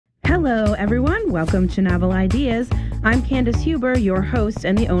Hello, everyone. Welcome to Novel Ideas. I'm Candice Huber, your host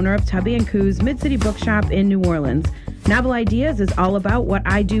and the owner of Tubby & Coos Mid-City Bookshop in New Orleans. Novel Ideas is all about what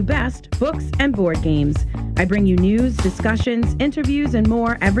I do best, books and board games. I bring you news, discussions, interviews, and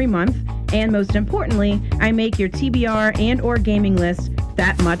more every month. And most importantly, I make your TBR and or gaming list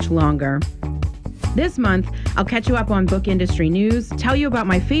that much longer. This month, I'll catch you up on book industry news, tell you about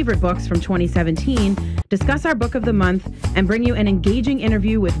my favorite books from 2017, discuss our book of the month, and bring you an engaging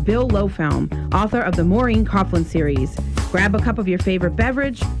interview with Bill Loehfelm, author of the Maureen Coughlin series. Grab a cup of your favorite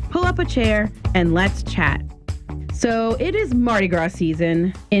beverage, pull up a chair, and let's chat. So it is Mardi Gras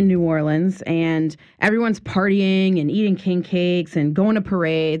season in New Orleans, and everyone's partying and eating king cakes and going to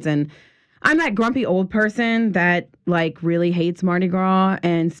parades, and I'm that grumpy old person that really hates Mardi Gras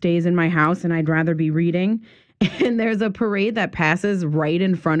and stays in my house, and I'd rather be reading. And there's a parade that passes right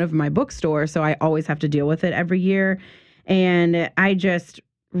in front of my bookstore, so I always have to deal with it every year. And I just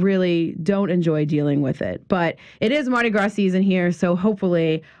really don't enjoy dealing with it. But it is Mardi Gras season here, so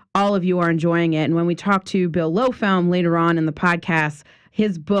hopefully all of you are enjoying it. And when we talk to Bill Loehfelm later on in the podcast,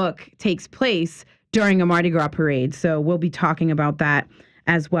 his book takes place during a Mardi Gras parade. So we'll be talking about that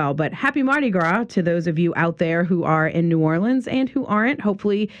as well. But happy Mardi Gras to those of you out there who are in New Orleans and who aren't.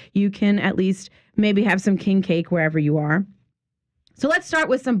 Hopefully you can at least maybe have some king cake wherever you are. So let's start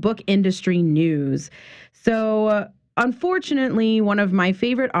with some book industry news. So unfortunately, one of my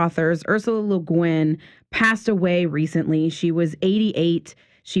favorite authors, Ursula Le Guin, passed away recently. She was 88.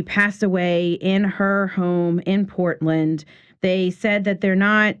 She passed away in her home in Portland. They said that they're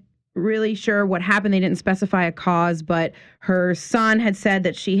not really sure what happened. They didn't specify a cause, but her son had said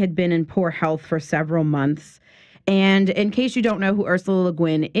that she had been in poor health for several months. And in case you don't know who Ursula Le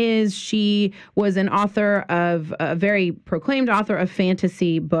Guin is, she was an author of a very proclaimed author of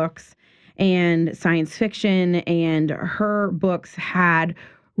fantasy books and science fiction, and her books had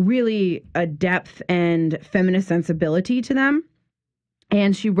really a depth and feminist sensibility to them.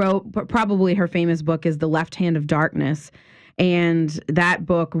 And she wrote, probably her famous book is The Left Hand of Darkness. And that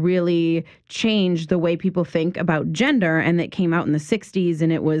book really changed the way people think about gender. And it came out in the 60s.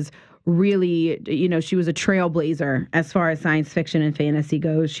 And it was really, she was a trailblazer as far as science fiction and fantasy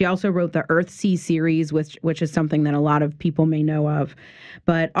goes. She also wrote the Earthsea series, which is something that a lot of people may know of.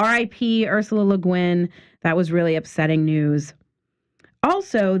 But R.I.P. Ursula Le Guin, that was really upsetting news.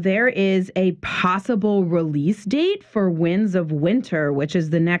 Also, there is a possible release date for Winds of Winter, which is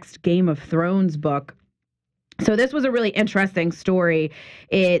the next Game of Thrones book. So this was a really interesting story.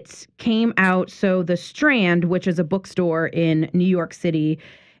 It came out, so The Strand, which is a bookstore in New York City,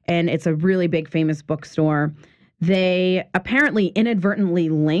 and it's a really big famous bookstore, they apparently inadvertently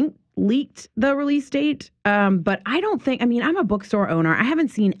leaked the release date. But I don't think, I'm a bookstore owner. I haven't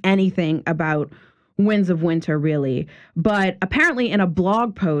seen anything about Winds of Winter, really. But apparently in a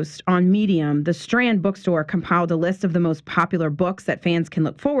blog post on Medium, the Strand bookstore compiled a list of the most popular books that fans can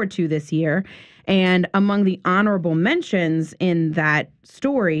look forward to this year. And among the honorable mentions in that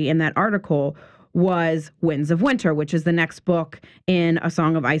story, in that article, was Winds of Winter, which is the next book in A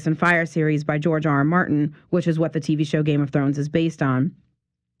Song of Ice and Fire series by George R.R. Martin, which is what the TV show Game of Thrones is based on.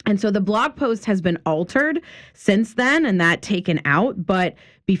 And so the blog post has been altered since then and that taken out. But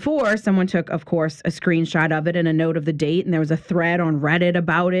before, someone took, of course, a screenshot of it and a note of the date. And there was a thread on Reddit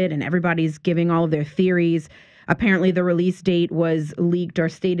about it. And everybody's giving all of their theories. Apparently, the release date was leaked or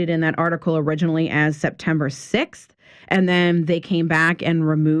stated in that article originally as September 6th. And then they came back and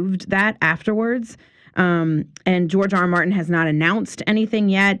removed that afterwards. And George R.R. Martin has not announced anything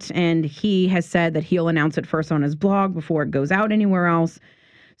yet. And he has said that he'll announce it first on his blog before it goes out anywhere else.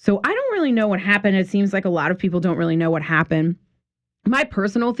 So I don't really know what happened. It seems like a lot of people don't really know what happened. My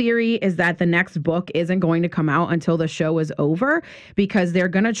personal theory is that the next book isn't going to come out until the show is over because they're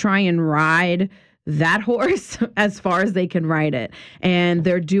going to try and ride that horse as far as they can ride it. And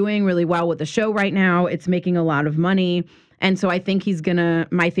they're doing really well with the show right now. It's making a lot of money. And so I think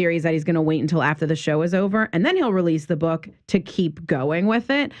my theory is that he's going to wait until after the show is over and then he'll release the book to keep going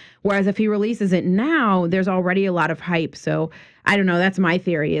with it. Whereas if he releases it now, there's already a lot of hype. So I don't know. That's my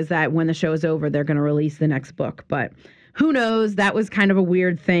theory, is that when the show is over, they're going to release the next book. But who knows? That was kind of a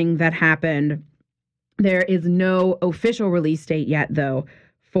weird thing that happened. There is no official release date yet, though,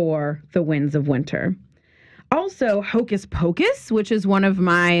 for The Winds of Winter. Also, Hocus Pocus, which is one of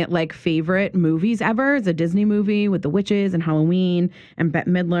my favorite movies ever. It's a Disney movie with the witches and Halloween and Bette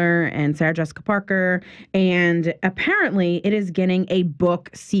Midler and Sarah Jessica Parker. And apparently it is getting a book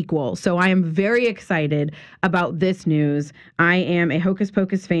sequel. So I am very excited about this news. I am a Hocus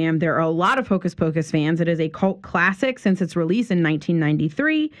Pocus fan. There are a lot of Hocus Pocus fans. It is a cult classic since its release in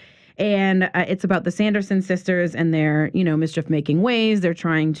 1993. And it's about the Sanderson sisters and their, mischief-making ways. They're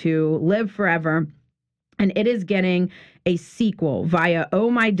trying to live forever. And it is getting a sequel via Oh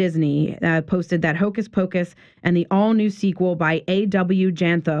My Disney, posted that Hocus Pocus and the all-new sequel by A.W.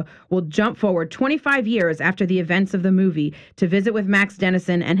 Jantha will jump forward 25 years after the events of the movie to visit with Max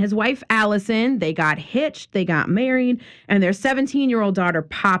Dennison and his wife Allison. They got hitched, they got married, and their 17-year-old daughter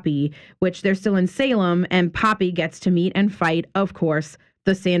Poppy, which they're still in Salem, and Poppy gets to meet and fight, of course,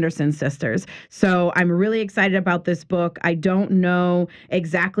 the Sanderson sisters. So I'm really excited about this book. I don't know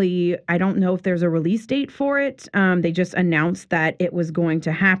if there's a release date for it. They just announced that it was going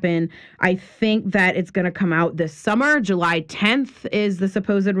to happen. I think that it's going to come out this summer. July 10th is the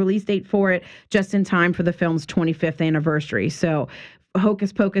supposed release date for it, just in time for the film's 25th anniversary. So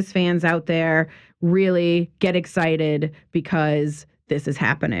Hocus Pocus fans out there, really get excited because this is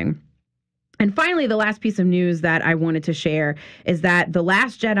happening. And finally, the last piece of news that I wanted to share is that The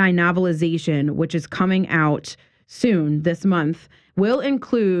Last Jedi novelization, which is coming out soon this month, will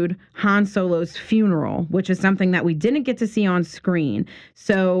include Han Solo's funeral, which is something that we didn't get to see on screen.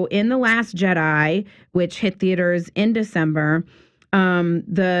 So in The Last Jedi, which hit theaters in December,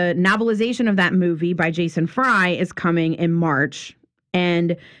 the novelization of that movie by Jason Fry is coming in March.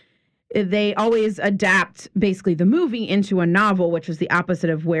 And they always adapt basically the movie into a novel, which is the opposite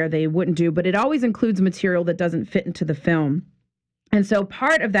of where they wouldn't do, but it always includes material that doesn't fit into the film. And so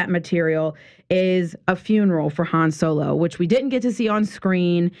part of that material is a funeral for Han Solo, which we didn't get to see on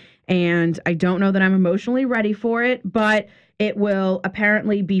screen. And I don't know that I'm emotionally ready for it, but it will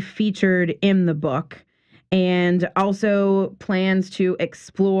apparently be featured in the book. And also plans to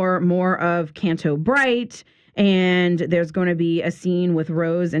explore more of Canto Bright. And there's going to be a scene with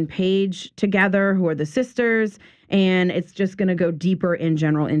Rose and Paige together, who are the sisters. And it's just going to go deeper in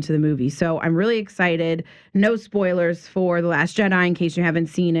general into the movie. So I'm really excited. No spoilers for The Last Jedi in case you haven't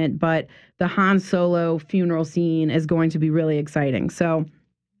seen it, but the Han Solo funeral scene is going to be really exciting. So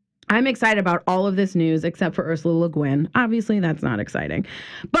I'm excited about all of this news except for Ursula Le Guin. Obviously, that's not exciting.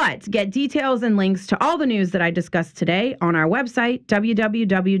 But get details and links to all the news that I discussed today on our website,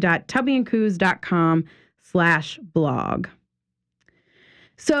 www.tubbyandcoos.com/blog.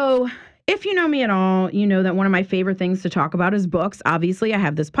 So if you know me at all, you know that one of my favorite things to talk about is books. Obviously, I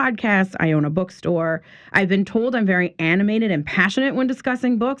have this podcast. I own a bookstore. I've been told I'm very animated and passionate when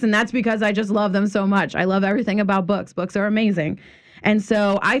discussing books, and that's because I just love them so much. I love everything about books. Books are amazing. And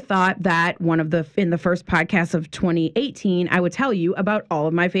so I thought that in the first podcast of 2018, I would tell you about all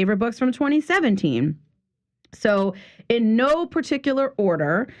of my favorite books from 2017. So in no particular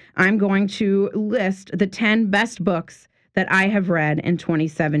order, I'm going to list the 10 best books that I have read in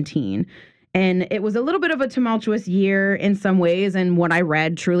 2017. And it was a little bit of a tumultuous year in some ways, and what I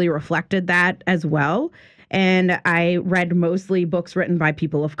read truly reflected that as well. And I read mostly books written by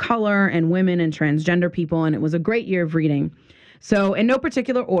people of color and women and transgender people, and it was a great year of reading. So in no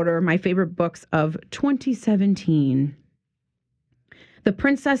particular order, my favorite books of 2017. The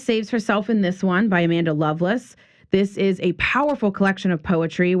Princess Saves Herself in This One by Amanda Lovelace. This is a powerful collection of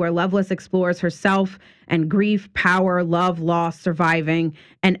poetry where Lovelace explores herself and grief, power, love, loss, surviving,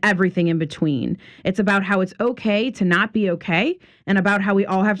 and everything in between. It's about how it's okay to not be okay, and about how we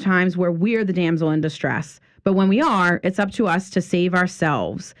all have times where we're the damsel in distress. But when we are, it's up to us to save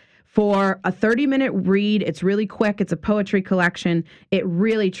ourselves. For a 30-minute read, it's really quick. It's a poetry collection. It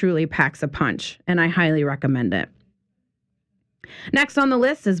really, truly packs a punch, and I highly recommend it. Next on the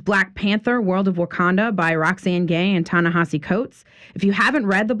list is Black Panther, World of Wakanda by Roxane Gay and Ta-Nehisi Coates. If you haven't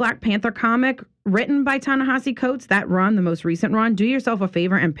read the Black Panther comic written by Ta-Nehisi Coates, that run, the most recent run, do yourself a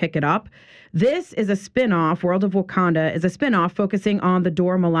favor and pick it up. This is a spin-off, World of Wakanda is a spin-off focusing on the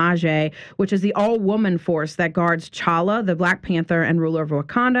Dora Milaje, which is the all-woman force that guards T'Challa, the Black Panther and ruler of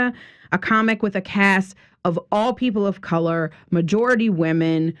Wakanda, a comic with a cast of all people of color, majority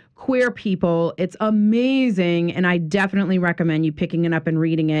women, queer people. It's amazing, and I definitely recommend you picking it up and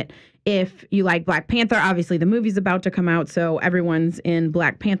reading it. If you like Black Panther, obviously the movie's about to come out, so everyone's in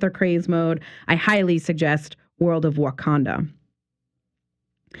Black Panther craze mode. I highly suggest World of Wakanda.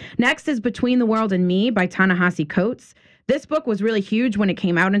 Next is Between the World and Me by Ta-Nehisi Coates. This book was really huge when it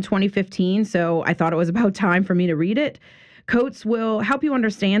came out in 2015, so I thought it was about time for me to read it. Coates will help you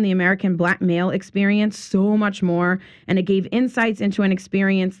understand the American Black male experience so much more, and it gave insights into an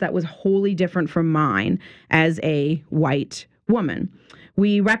experience that was wholly different from mine as a white woman.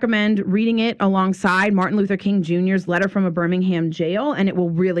 We recommend reading it alongside Martin Luther King Jr.'s Letter from a Birmingham Jail, and it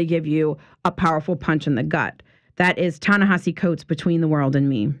will really give you a powerful punch in the gut. That is Ta-Nehisi Coates' Between the World and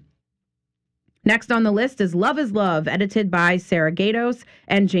Me. Next on the list is Love is Love, edited by Sarah Gatos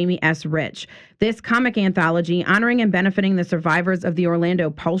and Jamie S. Rich. This comic anthology honoring and benefiting the survivors of the Orlando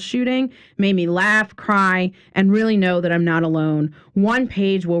Pulse shooting made me laugh, cry, and really know that I'm not alone. One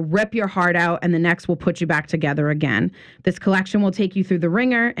page will rip your heart out and the next will put you back together again. This collection will take you through the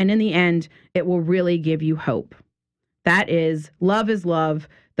ringer, and in the end, it will really give you hope. That is Love,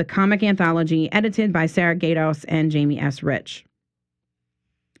 the comic anthology edited by Sarah Gatos and Jamie S. Rich.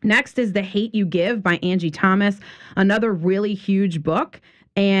 Next is The Hate You Give by Angie Thomas, another really huge book.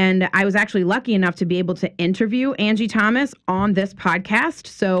 And I was actually lucky enough to be able to interview Angie Thomas on this podcast.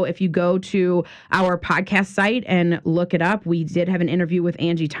 So if you go to our podcast site and look it up, we did have an interview with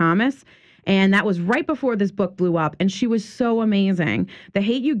Angie Thomas. And that was right before this book blew up. And she was so amazing. The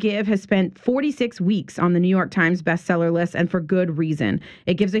Hate You Give has spent 46 weeks on the New York Times bestseller list, and for good reason.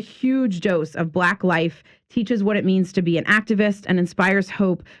 It gives a huge dose of Black life, teaches what it means to be an activist, and inspires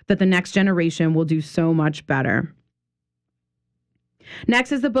hope that the next generation will do so much better.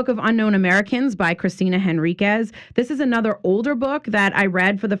 Next is the Book of Unknown Americans by Christina Henriquez. This is another older book that I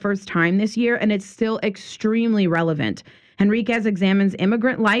read for the first time this year, and it's still extremely relevant. Henriquez examines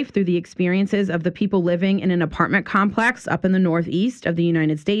immigrant life through the experiences of the people living in an apartment complex up in the Northeast of the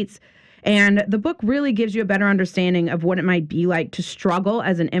United States. And the book really gives you a better understanding of what it might be like to struggle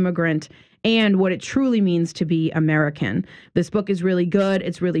as an immigrant and what it truly means to be American. This book is really good.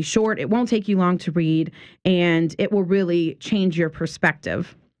 It's really short. It won't take you long to read, and it will really change your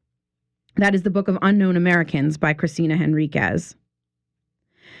perspective. That is the Book of Unknown Americans by Christina Henriquez.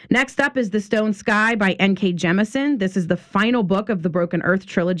 Next up is The Stone Sky by N.K. Jemisin. This is the final book of the Broken Earth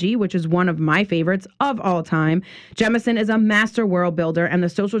trilogy, which is one of my favorites of all time. Jemisin is a master world builder, and the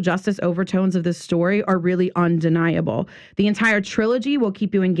social justice overtones of this story are really undeniable. The entire trilogy will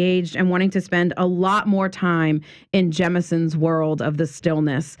keep you engaged and wanting to spend a lot more time in Jemisin's world of the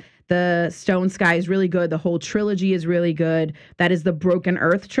stillness. The Stone Sky is really good. The whole trilogy is really good. That is the Broken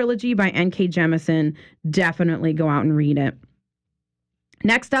Earth trilogy by N.K. Jemisin. Definitely go out and read it.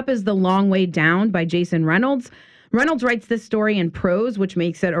 Next up is The Long Way Down by Jason Reynolds. Reynolds writes this story in prose, which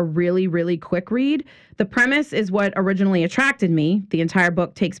makes it a really, really quick read. The premise is what originally attracted me. The entire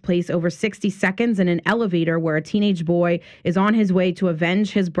book takes place over 60 seconds in an elevator where a teenage boy is on his way to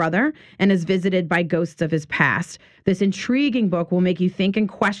avenge his brother and is visited by ghosts of his past. This intriguing book will make you think and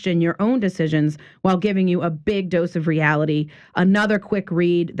question your own decisions while giving you a big dose of reality. Another quick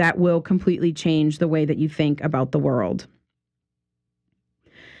read that will completely change the way that you think about the world.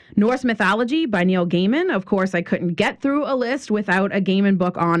 Norse Mythology by Neil Gaiman. Of course, I couldn't get through a list without a Gaiman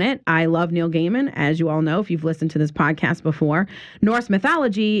book on it. I love Neil Gaiman, as you all know if you've listened to this podcast before. Norse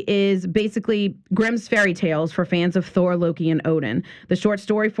Mythology is basically Grimm's fairy tales for fans of Thor, Loki, and Odin. The short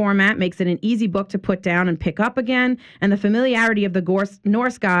story format makes it an easy book to put down and pick up again, and the familiarity of the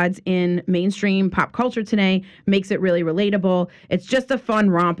Norse gods in mainstream pop culture today makes it really relatable. It's just a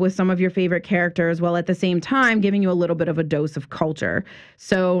fun romp with some of your favorite characters, while at the same time giving you a little bit of a dose of culture.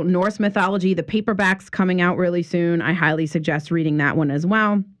 So Norse Mythology, the paperback's coming out really soon. I highly suggest reading that one as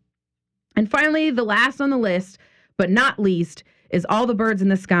well. And finally, the last on the list, but not least, is All the Birds in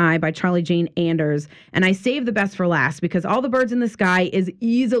the Sky by Charlie Jane Anders. And I saved the best for last because All the Birds in the Sky is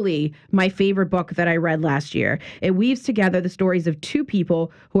easily my favorite book that I read last year. It weaves together the stories of two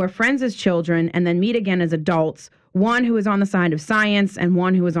people who are friends as children and then meet again as adults, one who is on the side of science and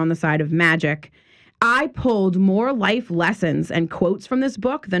one who is on the side of magic. I pulled more life lessons and quotes from this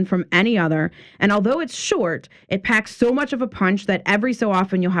book than from any other, and although it's short, it packs so much of a punch that every so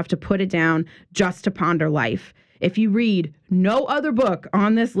often you'll have to put it down just to ponder life. If you read no other book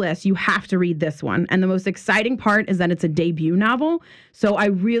on this list, you have to read this one. And the most exciting part is that it's a debut novel. So I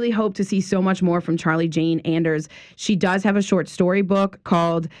really hope to see so much more from Charlie Jane Anders. She does have a short story book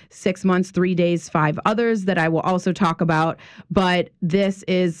called 6 Months, 3 Days, 5 Others that I will also talk about. But this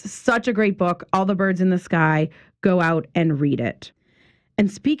is such a great book. All the Birds in the Sky. Go out and read it. And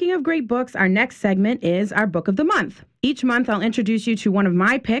speaking of great books, our next segment is our book of the month. Each month, I'll introduce you to one of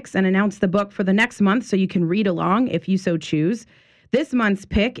my picks and announce the book for the next month so you can read along if you so choose. This month's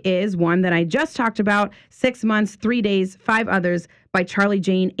pick is one that I just talked about, 6 Months, 3 Days, 5 Others by Charlie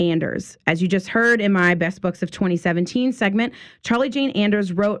Jane Anders. As you just heard in my Best Books of 2017 segment, Charlie Jane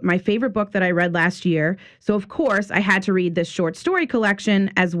Anders wrote my favorite book that I read last year. So, of course, I had to read this short story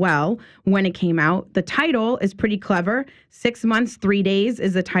collection as well when it came out. The title is pretty clever. 6 Months, 3 Days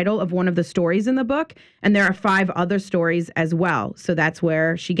is the title of one of the stories in the book, and there are 5 other stories as well. So that's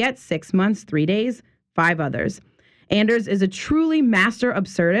where she gets 6 Months, 3 Days, 5 Others. Anders is a truly master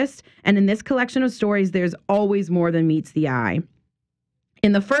absurdist, and in this collection of stories, there's always more than meets the eye.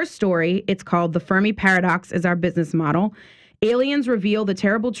 In the first story, it's called The Fermi Paradox is Our Business Model. Aliens reveal the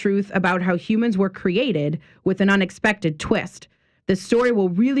terrible truth about how humans were created with an unexpected twist. This story will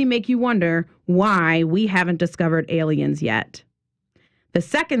really make you wonder why we haven't discovered aliens yet. The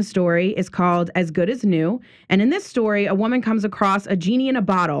second story is called As Good as New, and in this story, a woman comes across a genie in a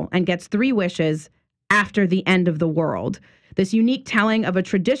bottle and gets 3 wishes after the end of the world. This unique telling of a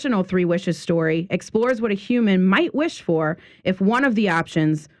traditional 3 wishes story explores what a human might wish for if one of the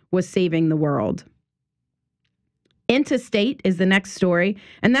options was saving the world. Into State is the next story,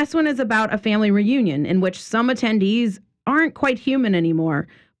 and this one is about a family reunion in which some attendees aren't quite human anymore,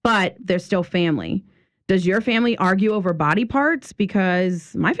 but they're still family. Does your family argue over body parts?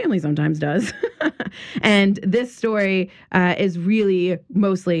 Because my family sometimes does. And this story is really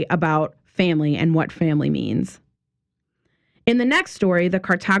mostly about family and what family means. In the next story, The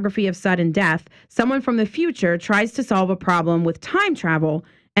Cartography of Sudden Death, someone from the future tries to solve a problem with time travel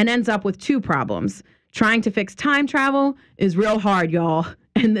and ends up with 2 problems. Trying to fix time travel is real hard, y'all.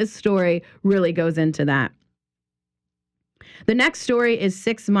 And this story really goes into that. The next story is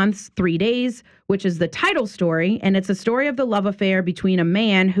 6 Months, 3 Days, which is the title story, and it's a story of the love affair between a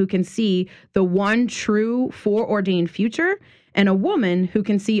man who can see the one true foreordained future and a woman who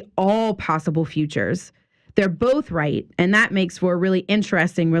can see all possible futures. They're both right, and that makes for a really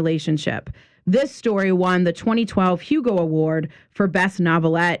interesting relationship. This story won the 2012 Hugo Award for Best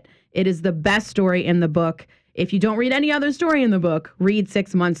Novelette. It is the best story in the book. If you don't read any other story in the book, read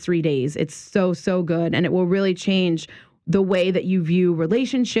 6 Months, 3 Days. It's so, so good, and it will really change the way that you view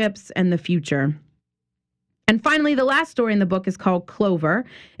relationships and the future. And finally, the last story in the book is called Clover.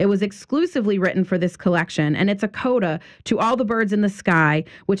 It was exclusively written for this collection, and it's a coda to All the Birds in the Sky,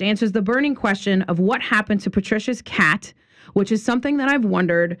 which answers the burning question of what happened to Patricia's cat, which is something that I've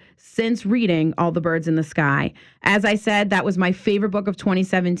wondered since reading All the Birds in the Sky. As I said, that was my favorite book of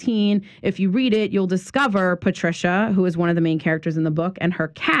 2017. If you read it, you'll discover Patricia, who is one of the main characters in the book, and her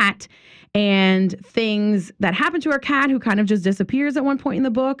cat, and things that happen to her cat, who kind of just disappears at one point in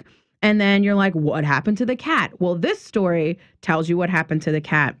the book. And then you're like, what happened to the cat? Well, this story tells you what happened to the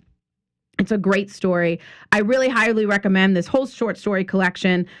cat. It's a great story. I really highly recommend this whole short story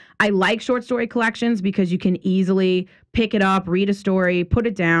collection. I like short story collections because you can easily pick it up, read a story, put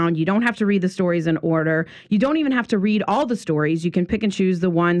it down. You don't have to read the stories in order. You don't even have to read all the stories. You can pick and choose the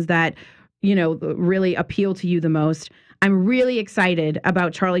ones that, you know, really appeal to you the most. I'm really excited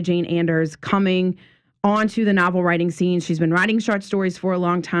about Charlie Jane Anders coming onto the novel writing scene. She's been writing short stories for a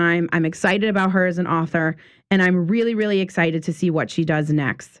long time. I'm excited about her as an author, and I'm really, really excited to see what she does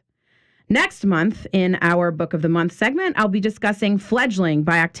next. Next month, in our Book of the Month segment, I'll be discussing Fledgling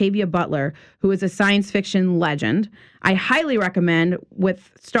by Octavia Butler, who is a science fiction legend. I highly recommend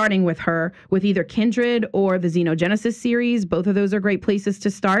starting with her with either Kindred or the Xenogenesis series. Both of those are great places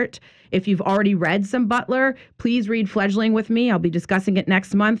to start. If you've already read some Butler, please read Fledgling with me. I'll be discussing it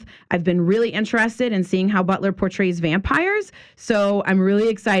next month. I've been really interested in seeing how Butler portrays vampires, so I'm really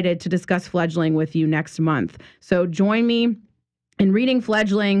excited to discuss Fledgling with you next month. So join me in reading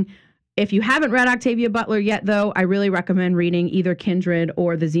Fledgling. If you haven't read Octavia Butler yet, though, I really recommend reading either Kindred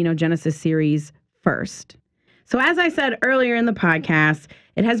or the Xenogenesis series first. So as I said earlier in the podcast,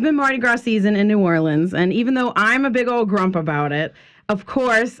 it has been Mardi Gras season in New Orleans, and even though I'm a big old grump about it, of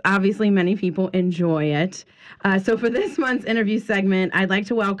course, obviously many people enjoy it. So for this month's interview segment, I'd like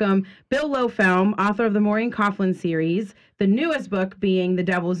to welcome Bill Loehfelm, author of the Maureen Coughlin series, the newest book being The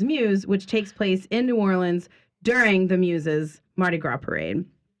Devil's Muse, which takes place in New Orleans during the Muses Mardi Gras Parade.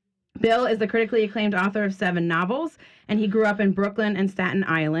 Bill is the critically acclaimed author of 7 novels, and he grew up in Brooklyn and Staten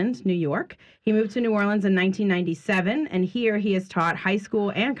Island, New York. He moved to New Orleans in 1997, and here he has taught high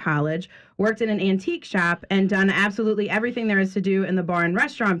school and college, worked in an antique shop, and done absolutely everything there is to do in the bar and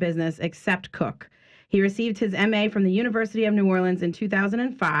restaurant business except cook. He received his MA from the University of New Orleans in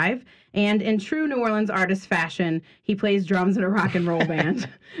 2005, and in true New Orleans artist fashion, he plays drums in a rock and roll band.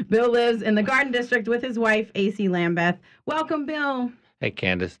 Bill lives in the Garden District with his wife, AC Lambeth. Welcome, Bill. Hey,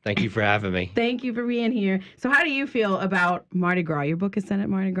 Candice. Thank you for having me. Thank you for being here. So how do you feel about Mardi Gras? Your book is set at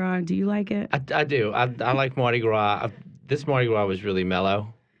Mardi Gras. Do you like it? I do. I like Mardi Gras. This Mardi Gras was really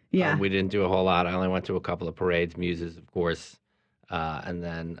mellow. Yeah. We didn't do a whole lot. I only went to a couple of parades, Muses, of course, and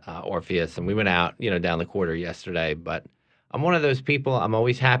then Orpheus. And we went out, down the quarter yesterday. But I'm one of those people, I'm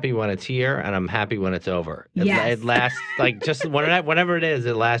always happy when it's here, and I'm happy when it's over. It lasts, just whenever it is,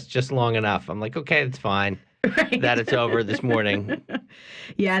 it lasts just long enough. I'm like, okay, it's fine. Right. That it's over this morning.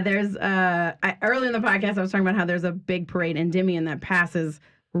 Yeah, there's early in the podcast I was talking about how there's a big parade in Endymion that passes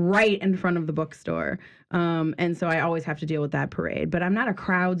right in front of the bookstore. And so I always have to deal with that parade. But I'm not a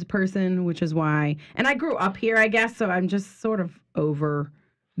crowds person, which is why. And I grew up here, I guess, so I'm just sort of over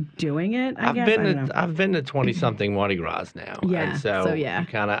doing it, I guess. I don't know. I've been to 20-something Mardi Gras now. Yeah, And so yeah.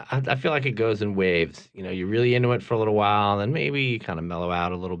 I feel like it goes in waves. You're really into it for a little while, and then maybe you kind of mellow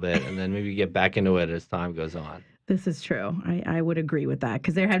out a little bit, and then maybe you get back into it as time goes on. This is true. I would agree with that,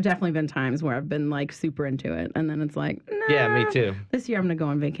 because there have definitely been times where I've been like super into it, and then it's like, nah, Yeah, me too. This year I'm going to go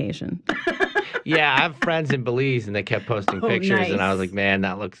on vacation. Yeah, I have friends in Belize, and they kept posting pictures, nice. and I was like, man,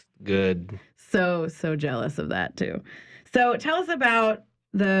 that looks good. So jealous of that too. So tell us about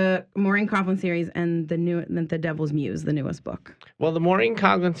the Maureen Coughlin series and the Devil's Muse, the newest book. Well, the Maureen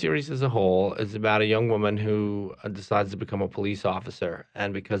Coughlin series as a whole is about a young woman who decides to become a police officer,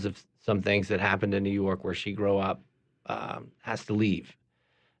 and because of some things that happened in New York where she grew up, has to leave.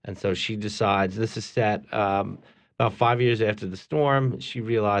 And so she decides, this is set about 5 years after the storm. She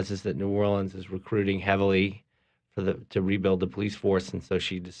realizes that New Orleans is recruiting heavily to rebuild the police force, and so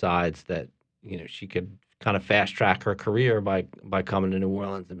she decides that she could kind of fast track her career by coming to New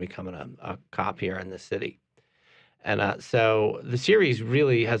Orleans and becoming a cop here in the city. And so the series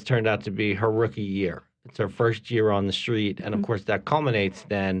really has turned out to be her rookie year. It's her first year on the street. And of course, that culminates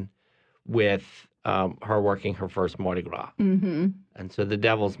then with her working her first Mardi Gras. Mm-hmm. And so the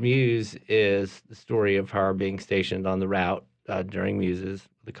Devil's Muse is the story of her being stationed on the route during Muses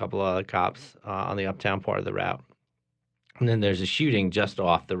with a couple of other cops on the uptown part of the route. And then there's a shooting just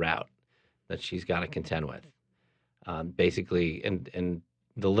off the route that she's got to contend with. Basically, in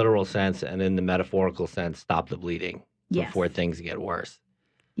the literal sense and in the metaphorical sense, stop the bleeding before things get worse.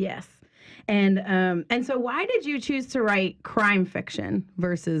 Yes. And so why did you choose to write crime fiction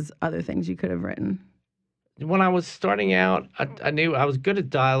versus other things you could have written? When I was starting out, I knew I was good at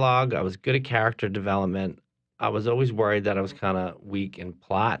dialogue. I was good at character development. I was always worried that I was kind of weak in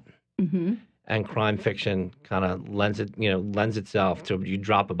plot. Mm-hmm. And crime fiction kind of lends itself to, you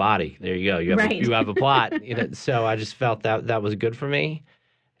drop a body, there you go, you have a plot. So I just felt that was good for me,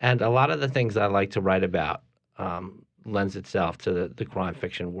 and a lot of the things I like to write about lends itself to the crime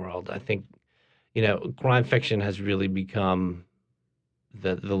fiction world. I think crime fiction has really become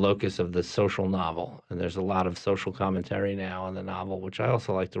the locus of the social novel, and there's a lot of social commentary now in the novel, which I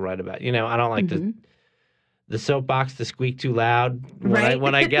also like to write about. I don't like the soapbox to squeak too loud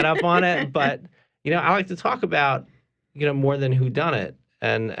when I get up on it. But, I like to talk about, more than who done it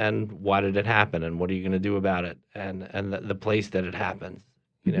and why did it happen and what are you going to do about it and the place that it happens.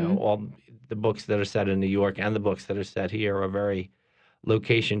 All the books that are set in New York and the books that are set here are very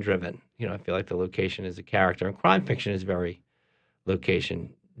location driven. I feel like the location is a character, and crime fiction is very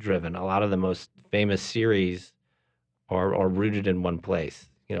location driven. A lot of the most famous series are rooted in one place.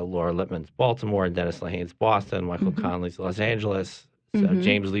 Laura Lippman's Baltimore and Dennis Lehane's Boston, Michael Connelly's Los Angeles, so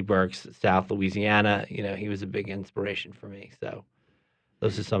James Lee Burke's South Louisiana. He was a big inspiration for me. So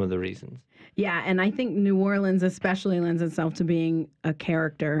those are some of the reasons. Yeah, and I think New Orleans especially lends itself to being a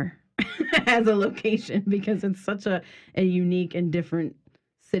character as a location, because it's such a unique and different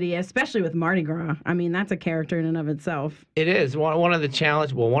city, especially with Mardi Gras. I mean, that's a character in and of itself. It is. One of the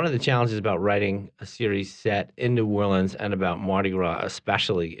challenges about writing a series set in New Orleans and about Mardi Gras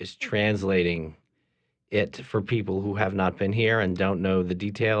especially is translating it for people who have not been here and don't know the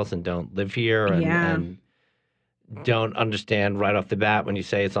details and don't live here and don't understand right off the bat when you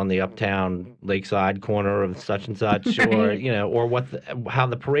say it's on the uptown lakeside corner of such and such, right. or how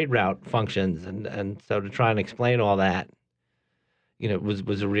the parade route functions, and so to try and explain all that,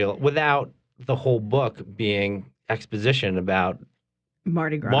 was a real, without the whole book being exposition about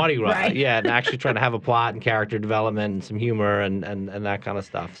Mardi Gras. Right. Yeah, and actually trying to have a plot and character development and some humor and that kind of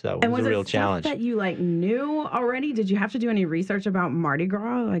stuff. So it was a real challenge. That you knew already? Did you have to do any research about Mardi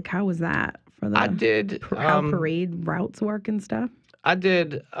Gras? How was that for the? I did. How parade routes work and stuff. I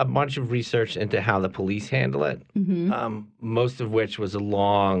did a bunch of research into how the police handle it. Mm-hmm. Most of which was a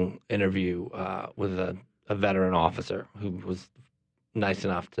long interview with a veteran officer who was nice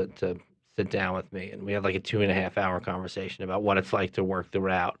enough to sit down with me, and we had like a 2.5-hour conversation about what it's like to work the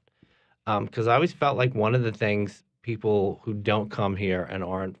route. Because I always felt like one of the things people who don't come here and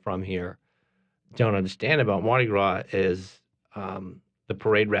aren't from here don't understand about Mardi Gras is the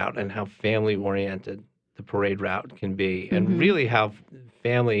parade route and how family-oriented the parade route can be, and really how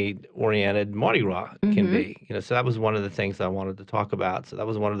family-oriented Mardi Gras can be. So that was one of the things I wanted to talk about. So that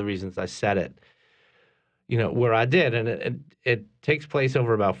was one of the reasons I set it where I did, and it takes place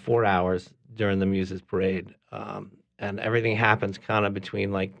over about 4 hours during the Muses Parade, and everything happens kind of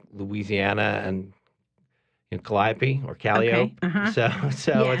between like Louisiana and Calliope or Calliope. Okay. So yes.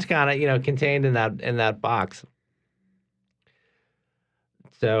 It's kind of contained in that box.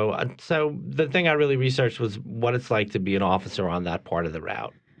 So the thing I really researched was what it's like to be an officer on that part of the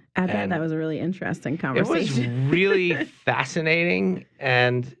route. I bet that was a really interesting It conversation. was really fascinating,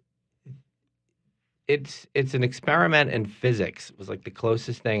 and it's an experiment in physics. It was like the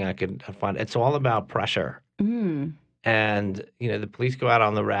closest thing I could find. It's all about pressure. Mm, And, the police go out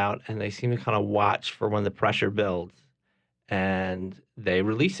on the route and they seem to kind of watch for when the pressure builds and they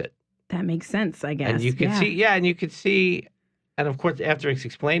release it. that makes sense, I guess. And you could see, and of course, after it's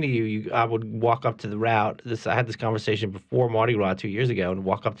explained to you, I would walk up to the route. I had this conversation before Mardi Gras 2 years ago, and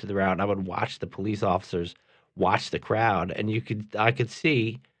walk up to the route, and I would watch the police officers watch the crowd, and I could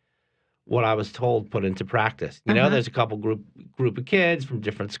see what I was told put into practice. There's a couple group of kids from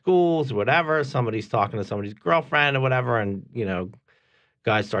different schools or whatever. Somebody's talking to somebody's girlfriend or whatever, and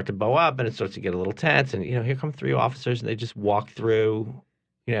guys start to bow up, and it starts to get a little tense. And here come 3 officers, and they just walk through,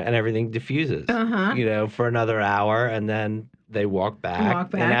 and everything diffuses. For another hour, and then they walk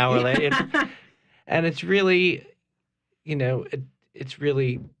back. An hour later, and it's really, it's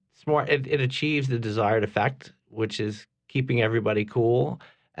really smart. It achieves the desired effect, which is keeping everybody cool.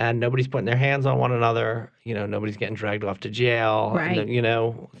 And nobody's putting their hands on one another. Nobody's getting dragged off to jail. Right.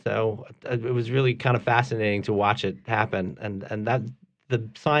 So it was really kind of fascinating to watch it happen. And that the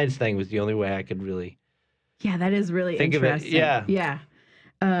science thing was the only way I could really. Yeah, that is really think interesting. of it. Yeah.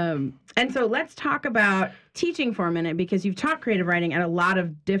 And so let's talk about teaching for a minute, because you've taught creative writing at a lot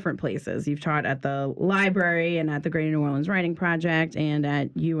of different places. You've taught at the library and at the Greater New Orleans Writing Project and at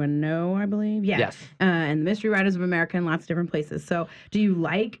UNO, I believe. Yeah. Yes. And the Mystery Writers of America and lots of different places. So do you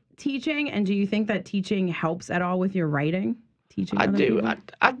like teaching, and do you think that teaching helps at all with your writing? Teaching I other do. people?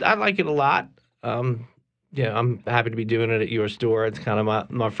 I like it a lot. I'm happy to be doing it at your store. It's kind of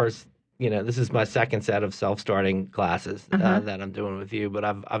my first. This is my second set of self-starting classes that I'm doing with you, but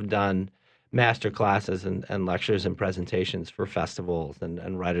I've done master classes and lectures and presentations for festivals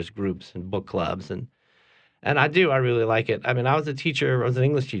and writers groups and book clubs, and I really like it. I mean, I was an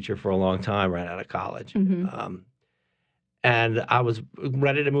English teacher for a long time right out of college, and I was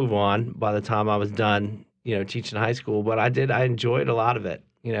ready to move on by the time I was done, teaching high school, but I enjoyed a lot of it.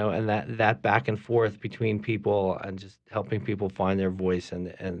 And that back and forth between people and just helping people find their voice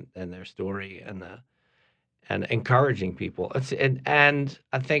and their story and encouraging people. And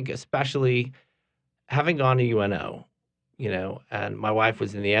I think especially having gone to UNO, and my wife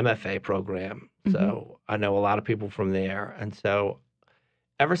was in the MFA program, so I know a lot of people from there. And so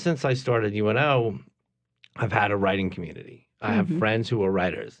ever since I started UNO, I've had a writing community. I have friends who are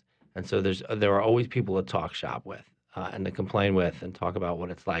writers, and so there are always people to talk shop with. And to complain with and talk about what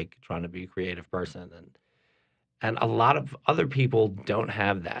it's like trying to be a creative person. And a lot of other people don't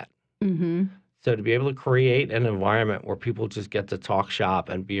have that. So to be able to create an environment where people just get to talk shop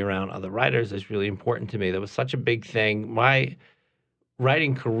and be around other writers is really important to me. That was such a big thing. My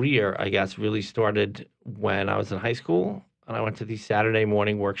writing career, I guess, really started when I was in high school. And I went to these Saturday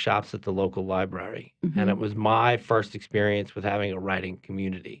morning workshops at the local library. And it was my first experience with having a writing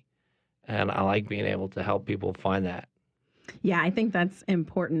community. And I like being able to help people find that. Yeah, I think that's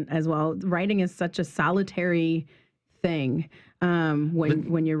important as well. Writing is such a solitary thing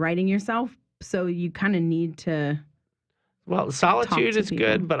when you're writing yourself. So you kind of need to. Well, solitude is people.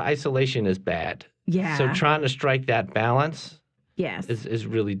 good, but isolation is bad. Yeah. So trying to strike that balance yes. is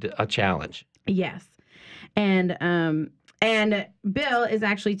really a challenge. Yes. And Bill is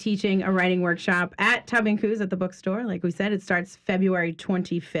actually teaching a writing workshop at Tubby & Coos at the bookstore. Like we said, it starts February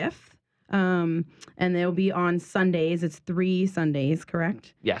 25th. And they'll be on Sundays. It's 3 Sundays,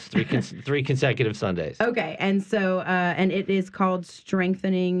 correct? Yes, 3 consecutive Sundays. Okay, and so and it is called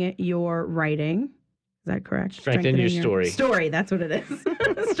Strengthening Your Writing. Is that correct? Strengthening your story. Story, that's what it is.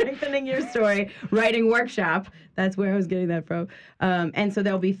 Strengthening Your Story Writing Workshop. That's where I was getting that from. And so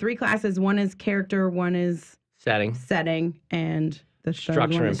there'll be 3 classes. One is character, one is setting, and the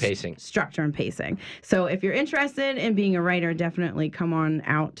structure and pacing. Structure and pacing. So if you're interested in being a writer, definitely come on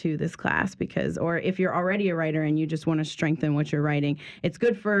out to this class or if you're already a writer and you just want to strengthen what you're writing, it's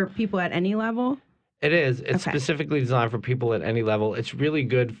good for people at any level. It is. It's specifically designed for people at any level. It's really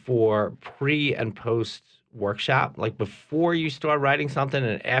good for pre and post workshop, like before you start writing something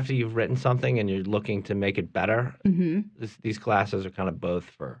and after you've written something and you're looking to make it better. These classes are kind of both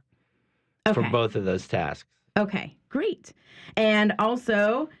for both of those tasks. Okay, great. And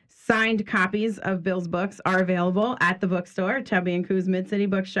also, signed copies of Bill's books are available at the bookstore, Tubby & Coos Mid-City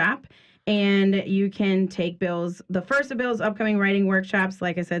Bookshop. And you can take the first of Bill's upcoming writing workshops,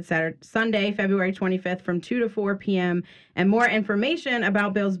 like I said, Sunday, February 25th from 2 to 4 p.m. And more information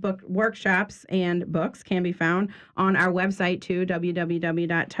about Bill's book workshops and books can be found on our website, too,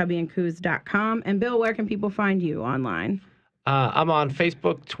 www.tubbyandcoos.com. And Bill, where can people find you online? I'm on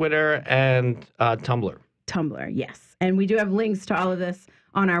Facebook, Twitter, and Tumblr. Tumblr, yes. And we do have links to all of this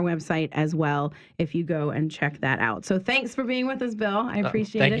on our website as well if you go and check that out. So thanks for being with us, Bill. I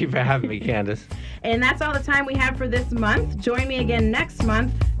appreciate it. Thank you for having me, Candice. And that's all the time we have for this month. Join me again next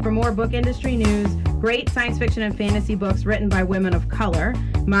month for more book industry news, great science fiction and fantasy books written by women of color,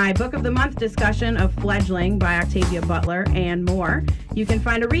 my Book of the Month discussion of Fledgling by Octavia Butler, and more. You can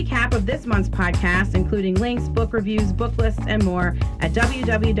find a recap of this month's podcast, including links, book reviews, book lists, and more at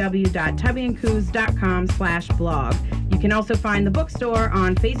www.tubbyandcoos.com/blog. You can also find the bookstore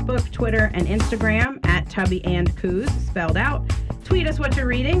on Facebook, Twitter, and Instagram at Tubby and Coos, spelled out. Tweet us what you're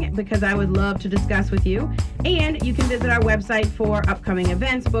reading, because I would love to discuss with you. And you can visit our website for upcoming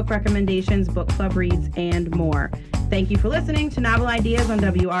events, book recommendations, book club reads, and more. Thank you for listening to Novel Ideas on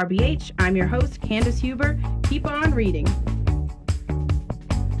WRBH. I'm your host, Candice Huber. Keep on reading.